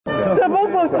To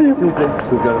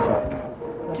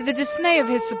the dismay of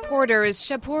his supporters,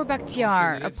 Shapour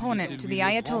Bakhtiar, opponent to the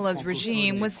Ayatollah's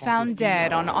regime, was found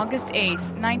dead on August 8,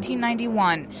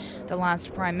 1991. The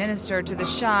last prime minister to the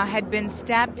Shah had been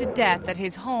stabbed to death at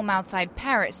his home outside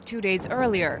Paris 2 days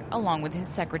earlier, along with his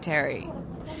secretary.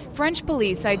 French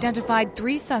police identified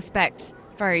 3 suspects: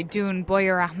 Faridoun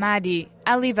Boyer Ahmadi,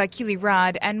 Ali Vakili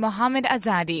Rad, and Mohammed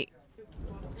Azadi.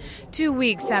 2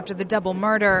 weeks after the double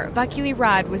murder, Vakili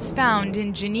Rad was found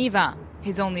in Geneva.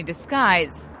 His only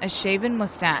disguise, a shaven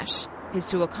mustache. His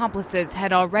 2 accomplices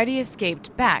had already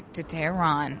escaped back to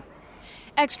Tehran.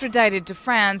 Extradited to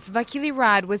France, Vakili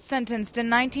Rad was sentenced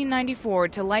in 1994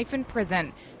 to life in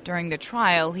prison. During the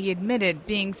trial, he admitted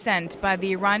being sent by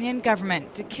the Iranian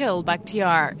government to kill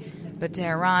Bakhtiar. But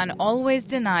Tehran always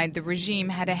denied the regime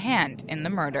had a hand in the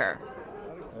murder.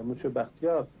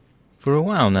 For a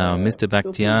while now, Mr.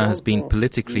 Bakhtiar has been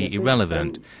politically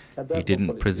irrelevant. He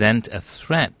didn't present a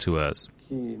threat to us.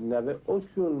 And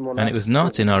it was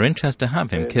not in our interest to have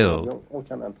him killed.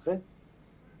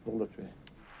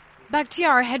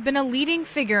 Bakhtiar had been a leading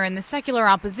figure in the secular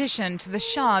opposition to the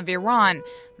Shah of Iran.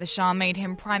 The Shah made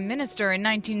him prime minister in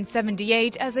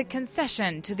 1978 as a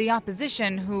concession to the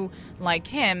opposition who, like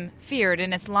him, feared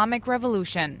an Islamic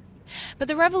revolution. But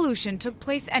the revolution took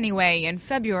place anyway in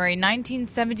February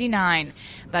 1979.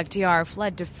 Bakhtiar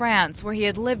fled to France, where he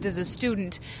had lived as a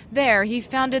student. There, he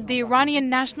founded the Iranian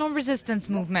National Resistance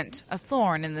Movement, a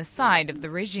thorn in the side of the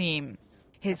regime.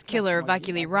 His killer,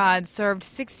 Vakili Rad, served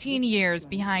 16 years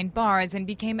behind bars and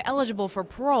became eligible for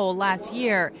parole last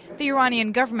year. The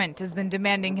Iranian government has been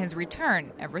demanding his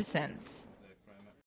return ever since.